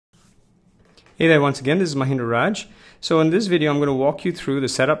Hey there, once again, this is Mahinder Raj. So in this video, I'm going to walk you through the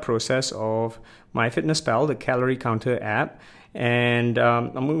setup process of MyFitnessPal, the calorie counter app. And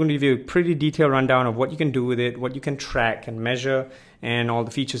I'm going to give you a pretty detailed rundown of what you can do with it, what you can track and measure, and all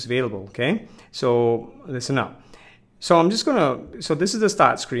the features available, okay? So listen up. So this is the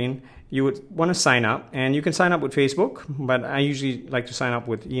start screen. You would want to sign up, and you can sign up with Facebook, but I usually like to sign up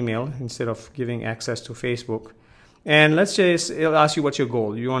with email instead of giving access to Facebook. And let's just, it'll ask you what's your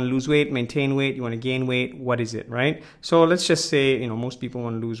goal. You want to lose weight, maintain weight, you want to gain weight, what is it, right? So let's just say, most people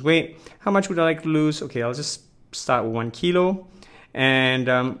want to lose weight. How much would I like to lose? Okay, I'll just start with 1 kilo. And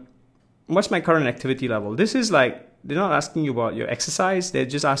what's my current activity level? This is like, they're not asking you about your exercise. They're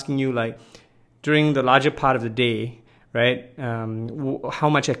just asking you like during the larger part of the day, right? How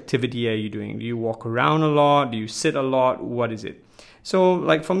much activity are you doing? Do you walk around a lot? Do you sit a lot? What is it? So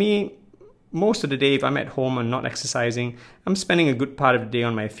like for me, most of the day, if I'm at home and not exercising, I'm spending a good part of the day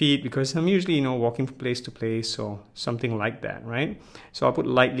on my feet because I'm usually, walking from place to place or something like that, right? So I'll put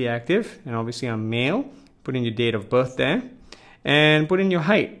lightly active, and obviously I'm male. Put in your date of birth there, and put in your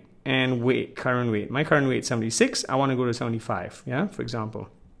height and weight, current weight. My current weight is 76. I want to go to 75, yeah, for example.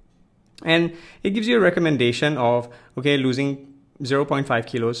 And it gives you a recommendation of, okay, losing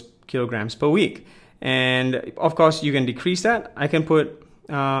 0.5 kilograms per week. And of course, you can decrease that. I can put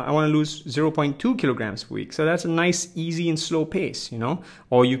I want to lose 0.2 kilograms per week. So that's a nice, easy and slow pace,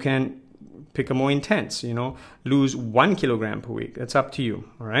 or you can pick a more intense, lose 1 kilogram per week. That's up to you.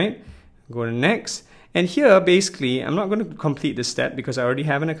 All right. Go to next. And here, basically, I'm not going to complete this step because I already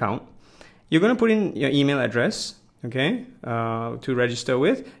have an account. You're going to put in your email address, okay, to register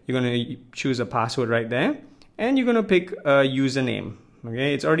with. You're going to choose a password right there, and you're going to pick a username.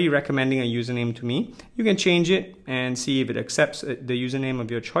 Okay, it's already recommending a username to me. You can change it and see if it accepts the username of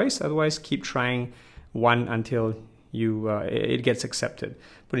your choice. Otherwise, keep trying one until it gets accepted.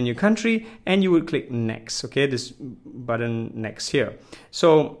 Put in your country, and you would click next. Okay, this button next here.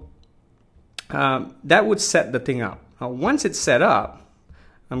 So that would set the thing up. Now, once it's set up,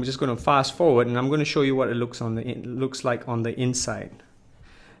 I'm just going to fast forward, and I'm going to show you what it looks like on the inside.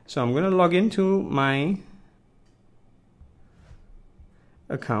 So I'm going to log into my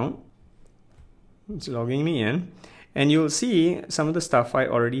account. It's logging me in, and you'll see some of the stuff I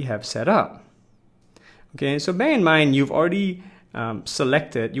already have set up. Okay, so bear in mind you would have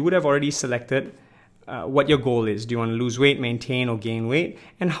already selected what your goal is. Do you want to lose weight, maintain, or gain weight?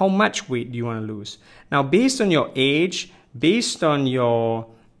 And how much weight do you want to lose? Now, based on your age, based on your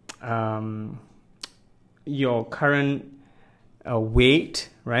current weight,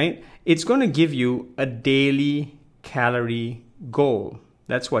 right? It's going to give you a daily calorie goal.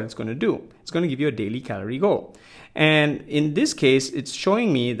 That's what it's going to do. It's going to give you a daily calorie goal. And in this case, it's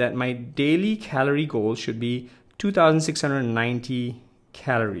showing me that my daily calorie goal should be 2,690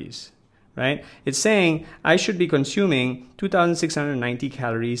 calories, right? It's saying I should be consuming 2,690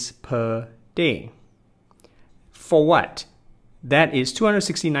 calories per day. For what? That is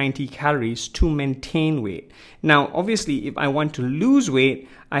 260 calories to maintain weight. Now, obviously, if I want to lose weight,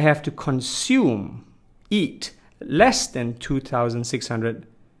 I have to eat less than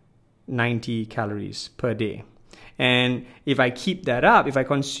 2,690 calories per day. And if I keep that up, if I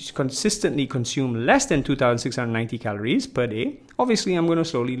consistently consume less than 2,690 calories per day, obviously I'm going to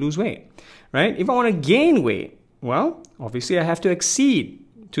slowly lose weight, right? If I want to gain weight, well, obviously I have to exceed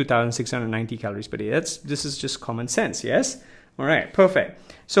 2,690 calories per day. This is just common sense, yes? All right, perfect.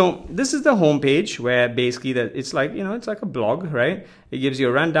 So this is the home page where basically it's like, it's like a blog, right? It gives you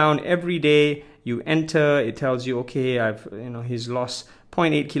a rundown every day. You enter, it tells you, okay, he's lost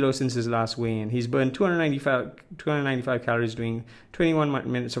 0.8 kilos since his last weigh-in. He's burned 295 calories doing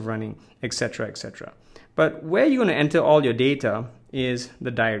 21 minutes of running, etc., etc. But where you're going to enter all your data is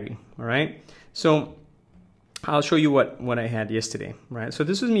the diary, all right? So I'll show you what I had yesterday, right? So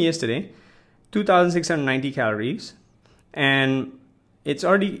this was me yesterday, 2,690 calories, and it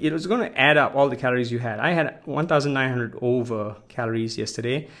was going to add up all the calories you had. I had 1,900 over calories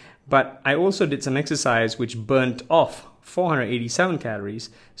yesterday, but I also did some exercise which burnt off 487 calories.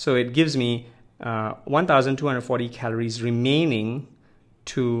 So it gives me 1,240 calories remaining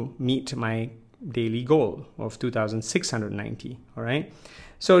to meet my daily goal of 2,690. All right.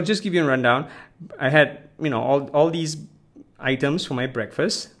 So just give you a rundown. I had, all these items for my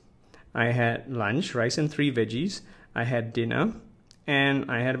breakfast. I had lunch, rice and 3 veggies. I had dinner. And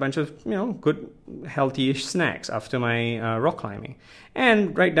I had a bunch of, good, healthy-ish snacks after my rock climbing.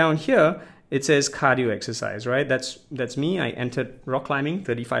 And right down here, it says cardio exercise, right? That's me. I entered rock climbing,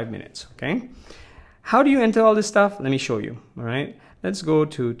 35 minutes, okay? How do you enter all this stuff? Let me show you, all right? Let's go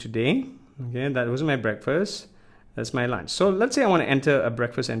to today, okay? That was my breakfast. That's my lunch. So let's say I want to enter a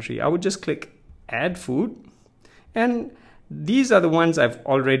breakfast entry. I would just click add food, and these are the ones I've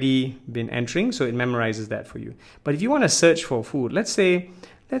already been entering, so it memorizes that for you. But if you want to search for food, let's say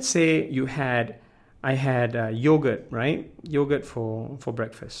I had yogurt, right? Yogurt for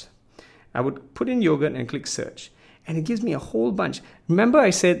breakfast. I would put in yogurt and click search, and it gives me a whole bunch. Remember I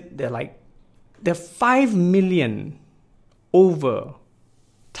said there are 5 million over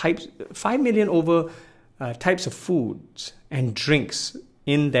types of foods and drinks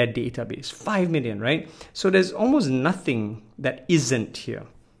in their database. 5 million, right? So there's almost nothing that isn't here.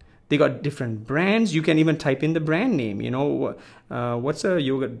 They got different brands. You can even type in the brand name. What's a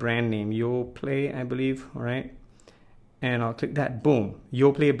yogurt brand name? Yoplait, I believe. All right, and I'll click that. Boom,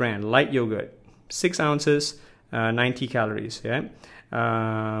 Yoplait brand, light yogurt, 6 ounces, 90 calories.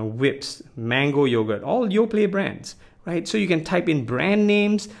 Yeah, Whips, mango yogurt, all Yoplait brands, right? So you can type in brand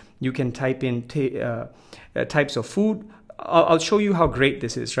names. You can type in types of food. I'll show you how great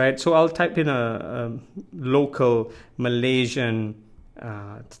this is, right? So I'll type in a local Malaysian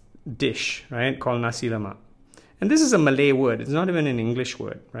dish, right, called nasi lemak. And this is a Malay word. It's not even an English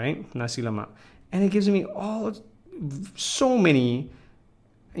word, right? Nasi lemak. And it gives me so many,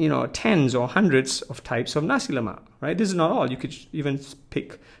 tens or hundreds of types of nasi lemak, right? This is not all. You could even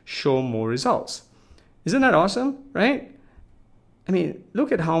pick show more results. Isn't that awesome, right? I mean,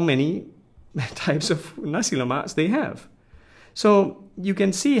 look at how many types of nasi lemaks they have. So you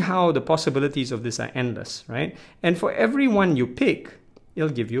can see how the possibilities of this are endless, right? And for every one you pick, it'll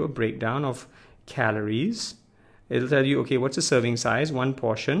give you a breakdown of calories. It'll tell you, okay, what's the serving size? 1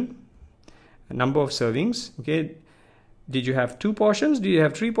 portion, a number of servings. Okay, did you have 2 portions? Do you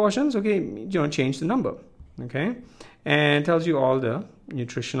have 3 portions? Okay, change the number. Okay, and it tells you all the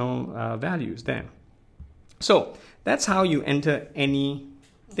nutritional values there. So that's how you enter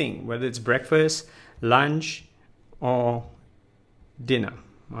anything, whether it's breakfast, lunch, or dinner.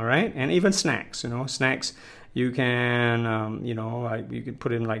 All right, and even snacks. Snacks you can you can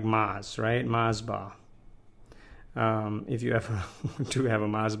put in like Mars, right? Mars bar. If you ever do have a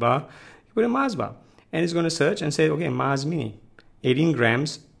Mars bar, you put a Mars bar, and it's going to search and say, okay, Mars Mini, 18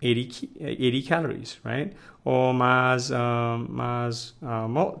 grams, 80 calories, right? Or Mars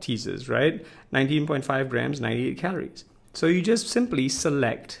Maltesers, right? 19.5 grams, 98 calories. So you just simply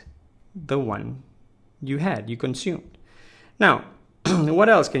select the one you consumed. Now, what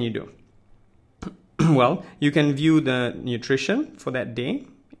else can you do? Well, you can view the nutrition for that day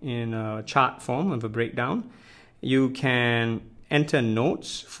in a chart form of a breakdown. You can enter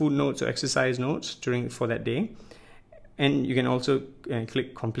notes, food notes or exercise notes for that day. And you can also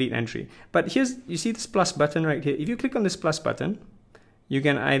click complete entry. But you see this plus button right here. If you click on this plus button, you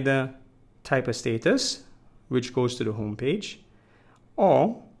can either type a status, which goes to the home page,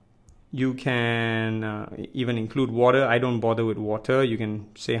 or you can even include water. I don't bother with water. You can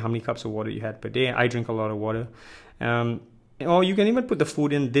say how many cups of water you had per day. I drink a lot of water. Or you can even put the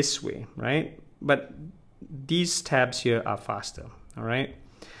food in this way, right? But these tabs here are faster, all right?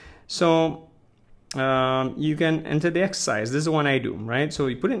 So you can enter the exercise. This is the one I do, right? So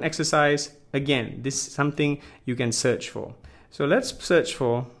you put in exercise. Again, this is something you can search for. So let's search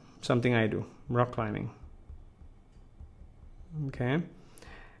for something I do, rock climbing. Okay.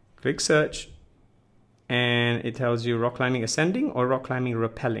 Click search, and it tells you rock climbing ascending or rock climbing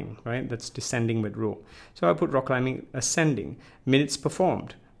rappelling, right? That's descending with rope. So I put rock climbing ascending. Minutes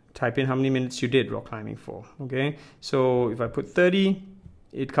performed. Type in how many minutes you did rock climbing for, okay? So if I put 30,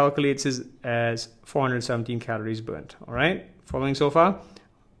 it calculates as 417 calories burnt, all right? Following so far?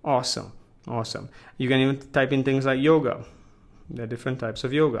 Awesome, awesome. You can even type in things like yoga. There are different types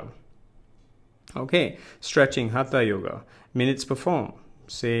of yoga. Okay, stretching, hatha yoga. Minutes performed.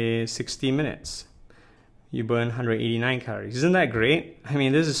 Say 60 minutes, you burn 189 calories. Isn't that great? I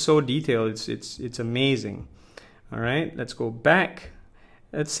mean, this is so detailed. It's amazing. All right, let's go back.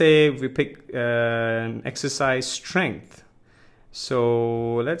 Let's say we pick exercise strength.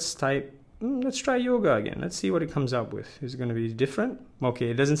 So let's try yoga again. Let's see what it comes up with. Is it going to be different? Okay,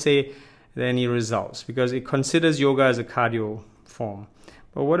 it doesn't say any results because it considers yoga as a cardio form.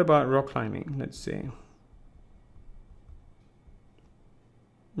 But what about rock climbing? Let's see.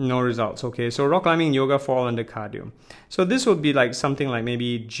 No results. Okay, so rock climbing and yoga fall under cardio. So this would be like something like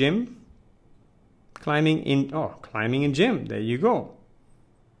maybe gym, climbing in gym. There you go.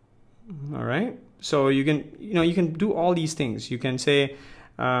 All right. So you can do all these things. You can say,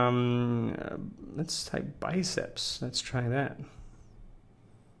 let's type biceps. Let's try that.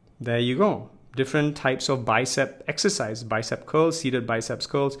 There you go. Different types of bicep exercise, bicep curls, seated biceps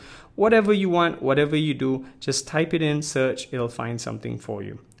curls, whatever you want, whatever you do, just type it in, search, it'll find something for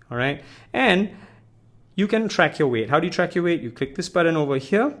you. All right. And you can track your weight. How do you track your weight? You click this button over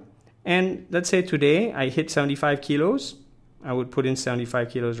here And let's say today I hit 75 kilos. I would put in 75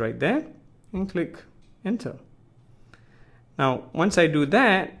 kilos right there and click enter. Now, once I do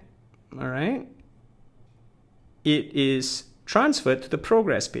that, all right, it is transferred to the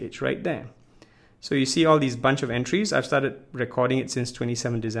progress page right there. So you see all these bunch of entries. I've started recording it since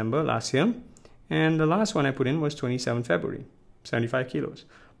 27 December last year. And the last one I put in was 27 February, 75 kilos.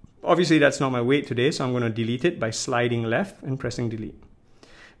 Obviously, that's not my weight today, so I'm going to delete it by sliding left and pressing delete.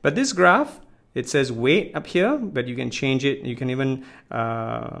 But this graph, it says weight up here, but you can change it. You can even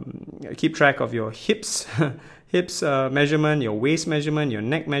keep track of your hips, measurement, your waist measurement, your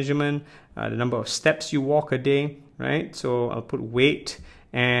neck measurement, the number of steps you walk a day, right? So I'll put weight,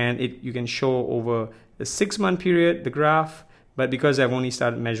 and you can show over the 6-month period, the graph. But because I've only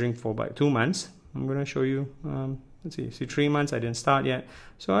started measuring for about 2 months, I'm going to show you, let's see 3 months, I didn't start yet.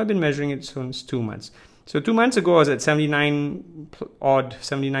 So I've been measuring it since 2 months. So 2 months ago I was at 79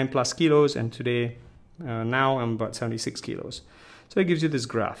 plus kilos, and today, now I'm about 76 kilos. So it gives you this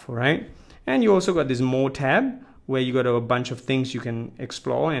graph, all right? And you also got this More tab, where you got a bunch of things you can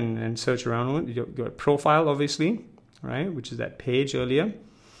explore and search around with. You got profile, obviously, right, which is that page earlier.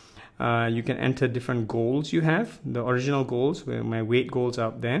 You can enter different goals you have. The original goals, where my weight goals are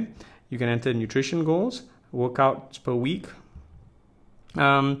up there. You can enter nutrition goals, workouts per week.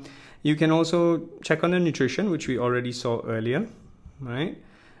 You can also check on the nutrition, which we already saw earlier, right?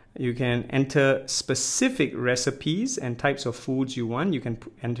 You can enter specific recipes and types of foods you want. You can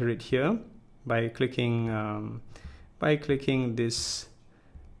enter it here by clicking this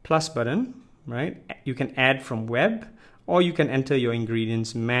plus button, right? You can add from web, or you can enter your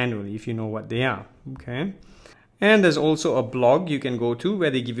ingredients manually if you know what they are, okay? And there's also a blog you can go to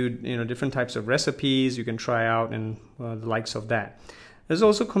where they give you, different types of recipes you can try out, and the likes of that. There's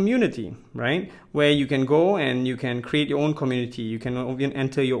also community, right? Where you can go and you can create your own community. You can even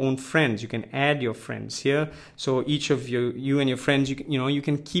enter your own friends. You can add your friends here. So each of you and your friends, you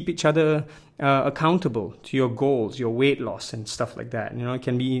can keep each other accountable to your goals, your weight loss and stuff like that. It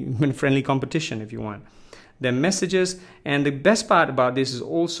can be even friendly competition if you want. There are messages, and the best part about this is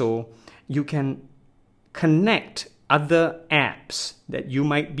also you can connect other apps that you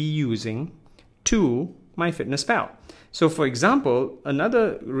might be using to MyFitnessPal. So for example,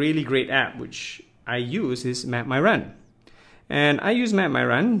 another really great app which I use is Map My Run. And I use Map My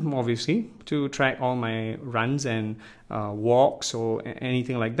Run, obviously, to track all my runs and walks or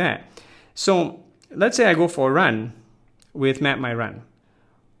anything like that. So let's say I go for a run with Map My Run.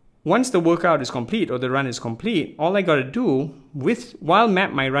 Once the workout is complete or the run is complete, all I got to do while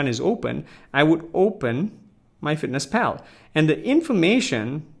Map My Run is open, I would open MyFitnessPal. And the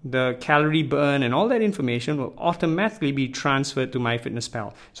information, the calorie burn and all that information will automatically be transferred to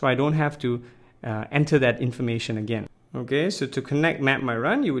MyFitnessPal. So I don't have to enter that information again. Okay, so to connect Map My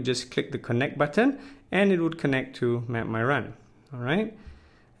Run, you would just click the connect button and it would connect to Map My Run. All right.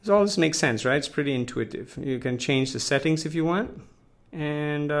 So all this makes sense, right? It's pretty intuitive. You can change the settings if you want.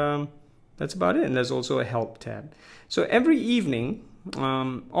 And that's about it. And there's also a help tab. So every evening,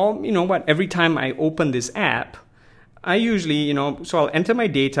 every time I open this app, I usually, so I'll enter my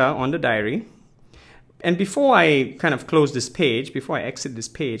data on the diary. And before I kind of close this page, before I exit this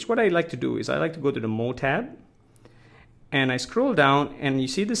page, what I like to do is I like to go to the More tab. And I scroll down and you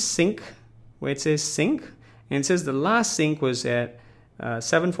see the sync, where it says sync. And it says the last sync was at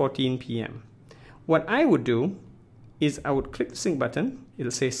 7:14 p.m. What I would do is I would click the sync button.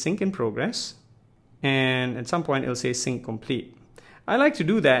 It'll say sync in progress. And at some point, it'll say sync complete. I like to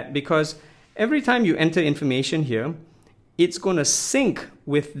do that because every time you enter information here, it's going to sync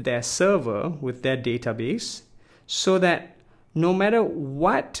with their server, with their database, so that no matter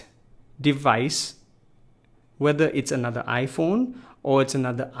what device, whether it's another iPhone or it's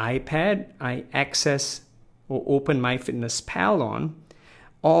another iPad, I access or open MyFitnessPal on,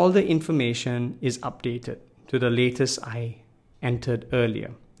 all the information is updated to the latest I entered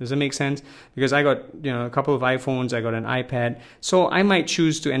earlier. Does that make sense? Because I got a couple of iPhones, I got an iPad, so I might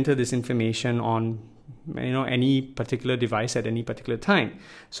choose to enter this information on any particular device at any particular time.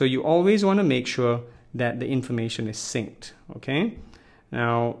 So you always want to make sure that the information is synced. Okay.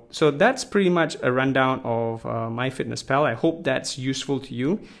 Now, so that's pretty much a rundown of MyFitnessPal. I hope that's useful to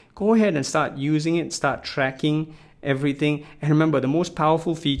you. Go ahead and start using it, start tracking everything. And remember, the most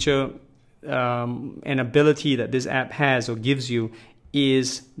powerful feature and ability that this app has or gives you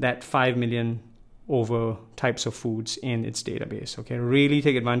is that 5 million over types of foods in its database. Okay, really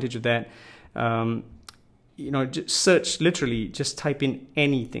take advantage of that. Just search, literally just type in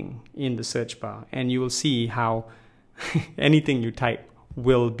anything in the search bar and you will see how anything you type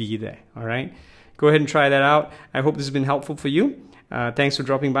will be there. All right, go ahead and try that out. I hope this has been helpful for you. Thanks for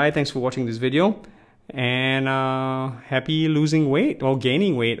dropping by. Thanks for watching this video. And happy losing weight or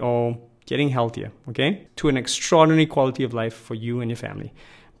gaining weight or getting healthier, okay? To an extraordinary quality of life for you and your family.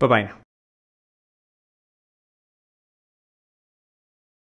 Bye-bye now.